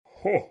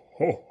Ho,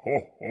 ho, ho,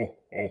 ho,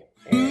 ho,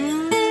 ho.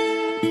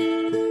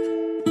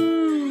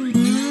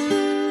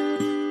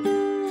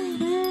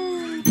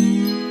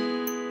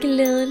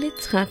 Glædelig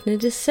 13.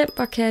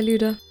 december, kære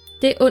lytter.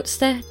 Det er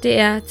onsdag, det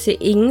er til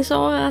ingens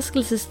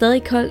overraskelse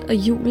stadig koldt, og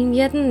julen,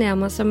 ja, den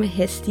nærmer sig med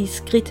hastige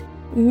skridt.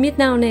 Mit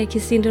navn er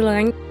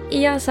Tatoveringer.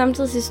 Jeg er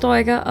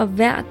samtidshistoriker, og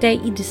hver dag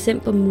i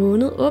december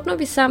måned åbner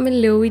vi sammen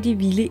en lov i de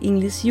vilde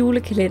engles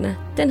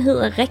julekalender. Den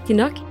hedder rigtig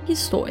nok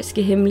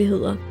Historiske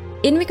Hemmeligheder.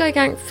 Inden vi går i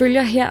gang,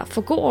 følger her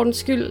for god ordens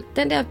skyld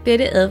den der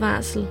bedte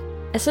advarsel.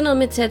 Er sådan noget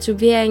med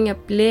tatoveringer,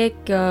 blæk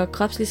og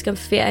kropslig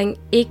skamfering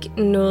ikke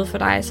noget for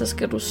dig, så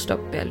skal du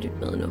stoppe med at lytte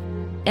med nu.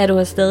 Er du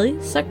her stadig,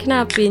 så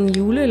knap en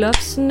juleøl op,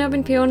 snop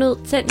en pebernød,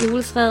 tænd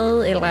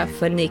juletræet eller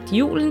fornægt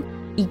julen.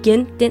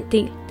 Igen, den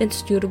del, den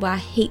styrer du bare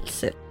helt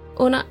selv.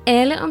 Under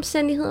alle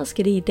omstændigheder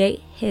skal det i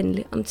dag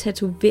handle om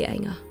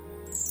tatoveringer.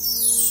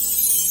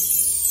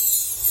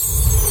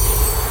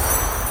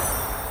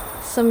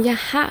 Som jeg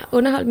har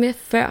underholdt med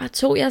før,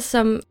 tog jeg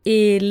som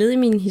led i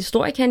min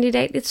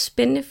historiekandidat et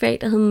spændende fag,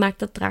 der hed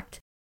magt og dragt.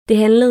 Det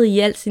handlede i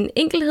al sin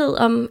enkelhed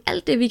om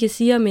alt det, vi kan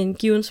sige om en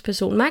givens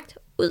person magt,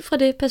 ud fra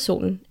det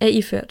personen er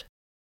iført.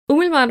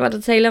 Umiddelbart var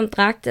der tale om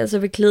dragt, altså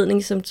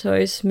beklædning som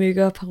tøj,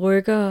 smykker,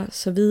 parykker og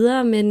så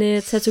videre,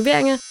 men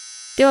tatoveringer,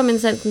 det var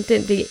mindst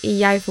den del,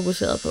 jeg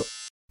fokuserede på.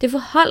 Det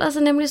forholder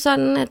sig nemlig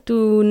sådan, at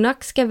du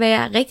nok skal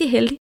være rigtig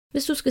heldig,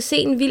 hvis du skal se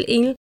en vild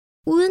engel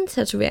uden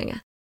tatoveringer.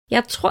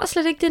 Jeg tror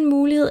slet ikke, det er en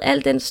mulighed,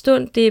 al den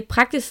stund det er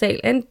praktisk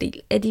talt en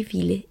del af de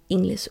vilde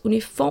engles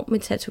uniform med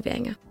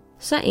tatoveringer.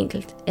 Så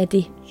enkelt er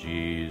det.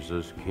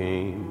 Jesus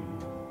came,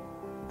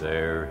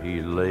 there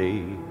he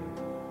lay,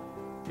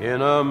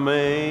 in a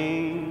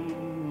manger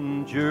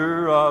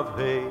of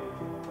hay.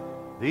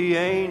 The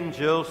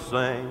angels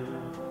sang,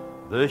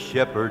 the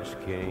shepherds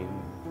came.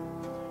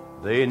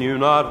 They knew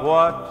not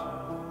what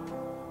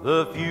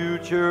the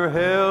future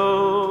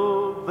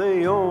held,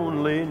 they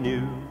only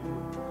knew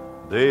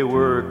they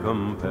were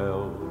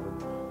compelled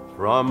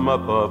from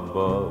up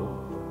above,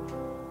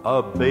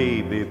 a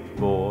baby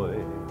boy,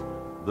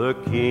 the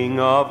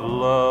king of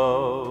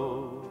love.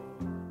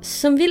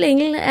 Som vild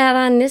engel er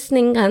der næsten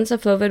ingen grænser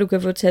for, hvad du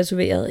kan få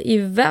tatoveret. I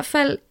hvert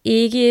fald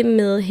ikke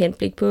med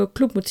henblik på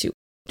klubmotiv.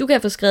 Du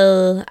kan få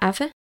skrevet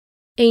AFA,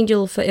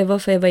 Angel Forever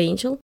Forever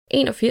Angel.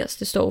 81,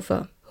 det står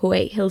for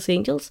HA, Hells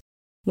Angels.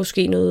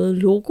 Måske noget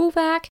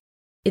logoværk,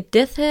 et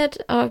death head,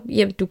 og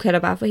jamen, du kan da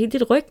bare få helt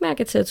dit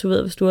rygmærke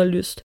tatoveret, hvis du har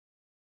lyst.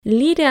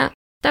 Lige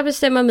der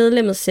bestemmer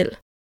medlemmet selv.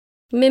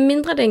 Med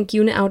mindre den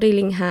givne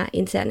afdeling har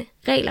interne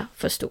regler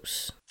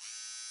forstås.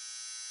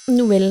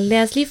 Nu vel,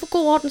 lad os lige for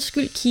god ordens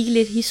skyld kigge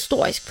lidt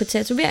historisk på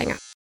tatoveringer.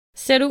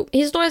 Ser du,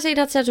 historisk set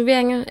har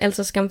tatoveringer,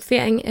 altså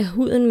skamfering af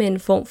huden med en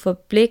form for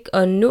blæk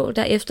og nål,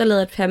 der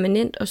efterlader et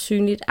permanent og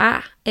synligt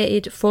ar af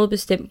et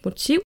forudbestemt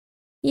motiv.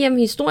 Jamen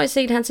historisk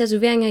set har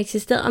tatoveringer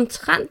eksisteret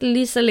omtrent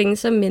lige så længe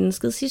som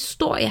menneskets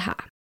historie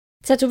har.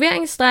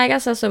 Tatovering strækker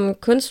sig som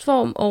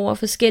kunstform over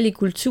forskellige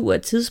kulturer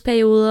og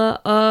tidsperioder,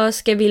 og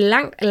skal vi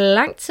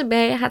langt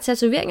tilbage, har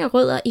tatoveringer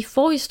rødder i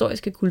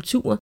forhistoriske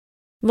kulturer,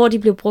 hvor de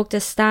blev brugt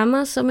af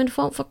stammer som en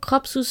form for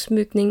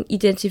kropsudsmykning,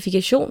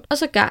 identifikation og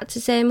sågar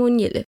til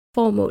ceremonielle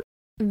formål.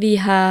 Vi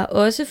har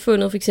også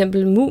fundet f.eks.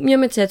 mumier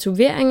med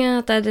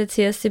tatoveringer, der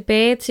dateres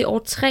tilbage til år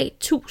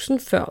 3000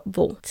 før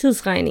vor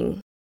tidsregning.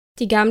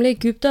 De gamle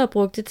egyptere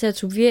brugte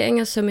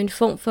tatoveringer som en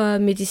form for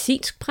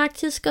medicinsk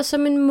praktisk og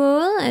som en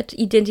måde at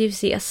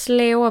identificere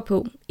slaver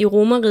på. I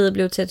Romerriget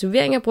blev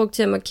tatoveringer brugt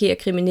til at markere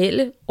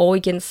kriminelle og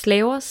igen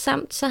slaver,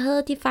 samt så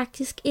havde de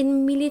faktisk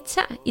en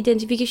militær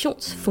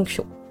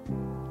identifikationsfunktion.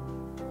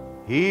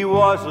 He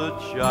was a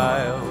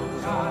child,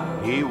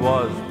 he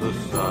was the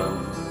son,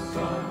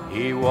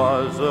 he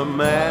was a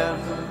man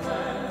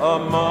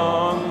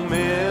among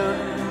men,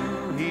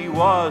 he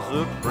was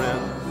a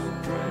prince,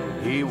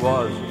 he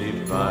was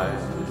divine,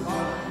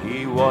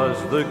 he was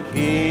the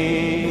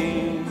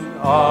king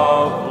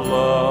of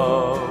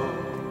love.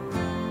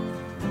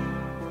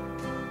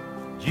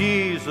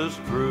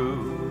 Jesus grew,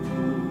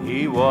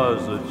 he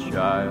was a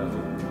child,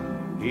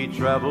 he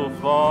traveled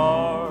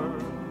far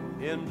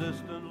in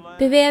distant.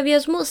 Bevæger vi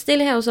os mod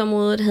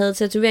Stillehavsområdet, havde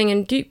tatoveringer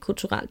en dyb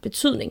kulturel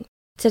betydning.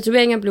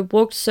 Tatoveringer blev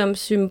brugt som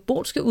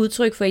symbolske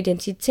udtryk for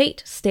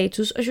identitet,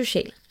 status og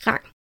social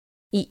rang.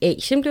 I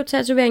Asien blev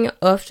tatoveringer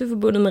ofte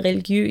forbundet med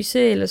religiøse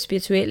eller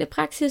spirituelle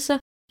praksiser,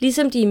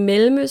 ligesom de i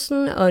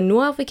Mellemøsten og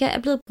Nordafrika er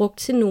blevet brugt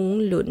til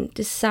nogenlunde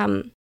det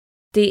samme.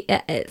 Det er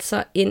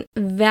altså en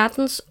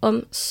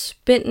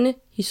verdensomspændende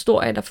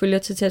historie, der følger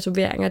til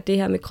tatoveringer, det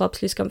her med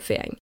kropslig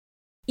skamfering.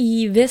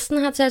 I Vesten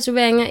har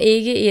tatoveringer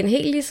ikke en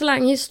helt lige så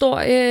lang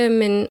historie,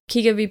 men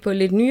kigger vi på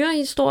lidt nyere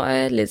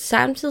historie, lidt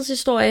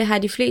samtidshistorie, har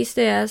de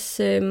fleste af os,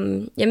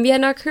 vi har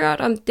nok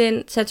hørt om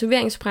den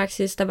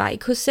tatoveringspraksis, der var i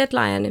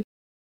KZ-lejrene.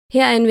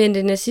 Her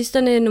anvendte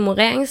nazisterne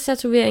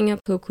nummereringstatoveringer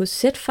på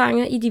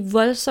KZ-fanger i de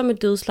voldsomme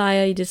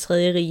dødslejre i det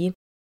tredje rige.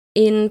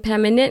 En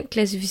permanent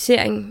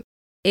klassificering,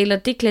 eller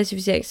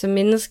deklassificering som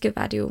menneske,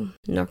 var det jo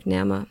nok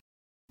nærmere.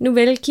 Nu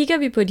vel, kigger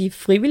vi på de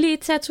frivillige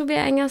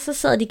tatoveringer, så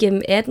sad de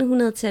gennem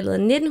 1800-tallet og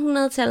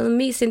 1900-tallet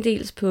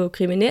mestendels på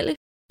kriminelle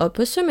og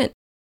på sømænd.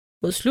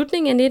 Mod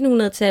slutningen af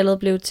 1900-tallet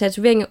blev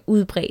tatoveringer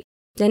udbredt.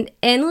 Blandt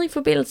andet i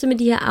forbindelse med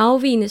de her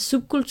afvigende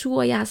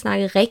subkulturer, jeg har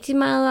snakket rigtig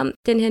meget om.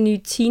 Den her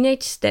nye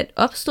teenage-stand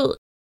opstod,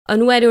 og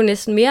nu er det jo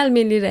næsten mere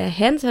almindeligt at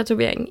have en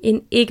tatovering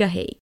end ikke at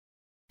have.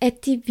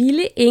 At de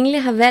vilde engle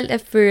har valgt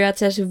at føre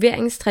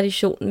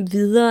tatoveringstraditionen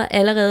videre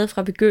allerede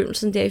fra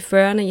begyndelsen der i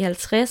 40'erne og i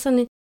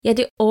 50'erne, ja,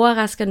 det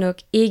overrasker nok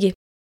ikke.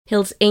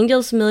 Hells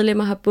Angels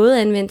medlemmer har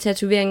både anvendt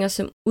tatoveringer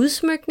som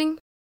udsmykning,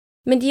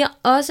 men de har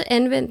også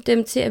anvendt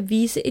dem til at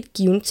vise et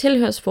givet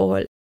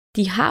tilhørsforhold.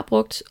 De har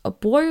brugt og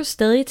bruger jo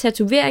stadig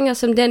tatoveringer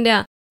som den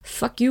der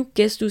fuck you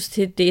gestus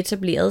til det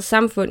etablerede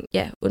samfund.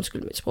 Ja,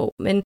 undskyld mit sprog,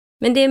 men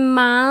det er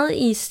meget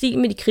i stil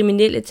med de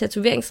kriminelle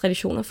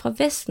tatoveringstraditioner fra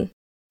Vesten.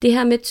 Det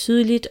her med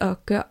tydeligt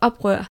at gøre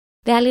oprør,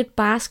 være lidt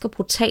barsk og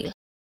brutal.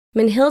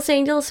 Men Hells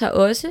Angels har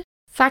også,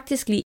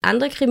 faktisk lige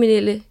andre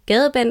kriminelle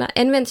gadebander,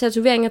 anvendt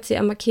tatoveringer til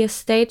at markere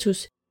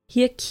status,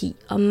 hierarki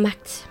og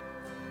magt.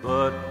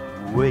 But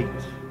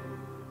wait,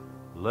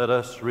 let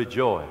us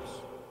rejoice.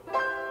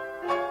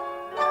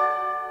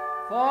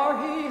 For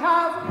he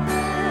has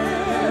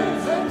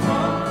risen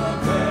from the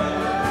dead.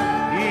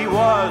 He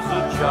was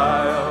a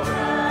child,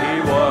 he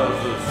was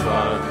a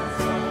son,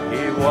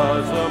 he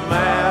was a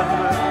man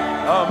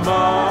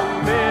among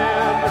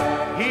men.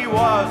 He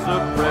was a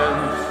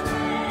prince,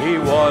 he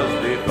was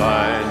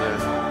divine,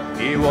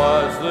 he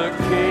was the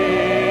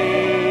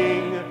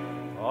king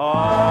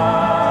of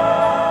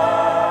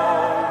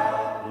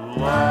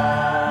love.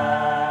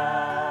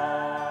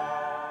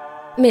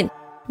 Men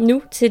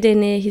nu til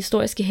den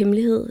historiske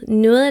hemmelighed.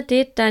 Noget af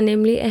det, der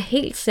nemlig er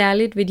helt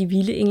særligt ved de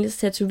vilde engles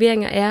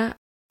tatoveringer, er,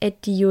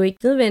 at de jo ikke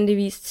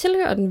nødvendigvis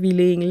tilhører den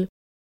vilde engel.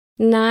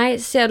 Nej,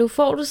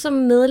 får du som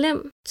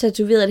medlem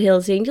tatoveret et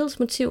Hells Angels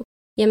motiv,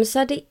 jamen så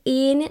er det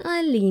ene og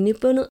alene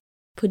bundet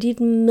på dit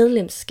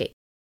medlemskab.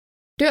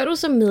 Dør du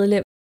som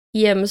medlem,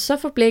 jamen så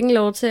får blækken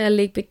lov til at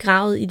ligge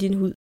begravet i din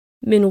hud.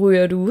 Men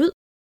ryger du ud,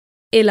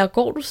 eller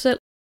går du selv,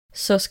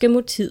 så skal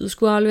motivet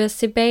skulle afleveres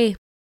tilbage.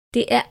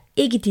 Det er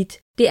ikke dit,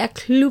 det er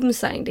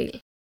klubbens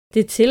ejendel.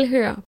 Det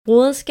tilhører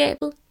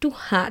broderskabet, du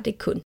har det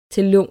kun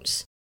til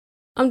låns.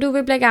 Om du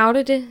vil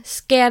blackoute det,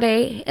 skære det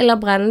af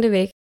eller brænde det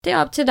væk, det er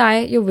op til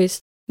dig, jo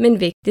vist, men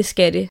væk, det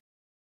skal det.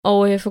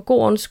 Og for god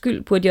ordens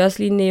skyld burde jeg også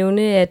lige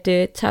nævne, at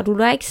tager du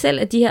dig ikke selv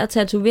af de her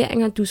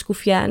tatoveringer, du skulle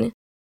fjerne,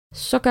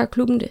 så gør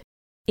klubben det.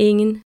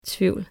 Ingen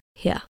tvivl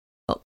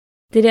herom.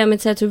 Det der med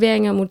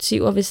tatoveringer og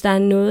motiver, hvis der er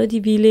noget,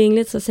 de vilde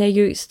engle tager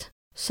seriøst,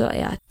 så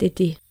er det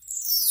det.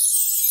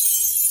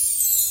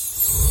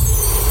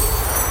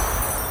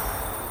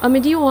 Og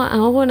med de ord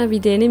afrunder vi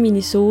denne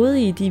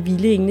minisode i De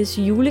Vilde Engles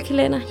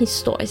julekalender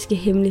Historiske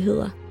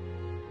Hemmeligheder.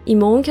 I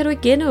morgen kan du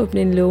igen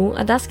åbne en låge,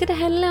 og der skal det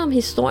handle om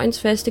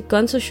historiens første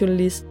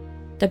gonzo-journalist,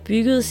 der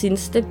byggede sin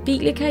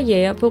stabile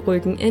karriere på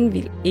ryggen af en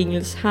vild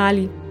engels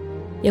Harley.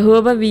 Jeg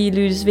håber, vi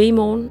lyttes ved i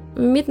morgen.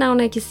 Mit navn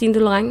er Christine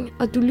Delorang,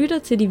 og du lytter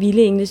til De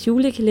Vilde Engles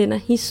julekalender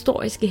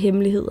Historiske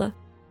Hemmeligheder.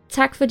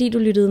 Tak fordi du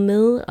lyttede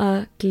med,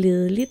 og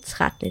glædelig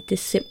 13.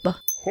 december.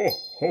 Ho,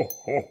 ho,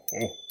 ho,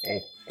 ho, ho.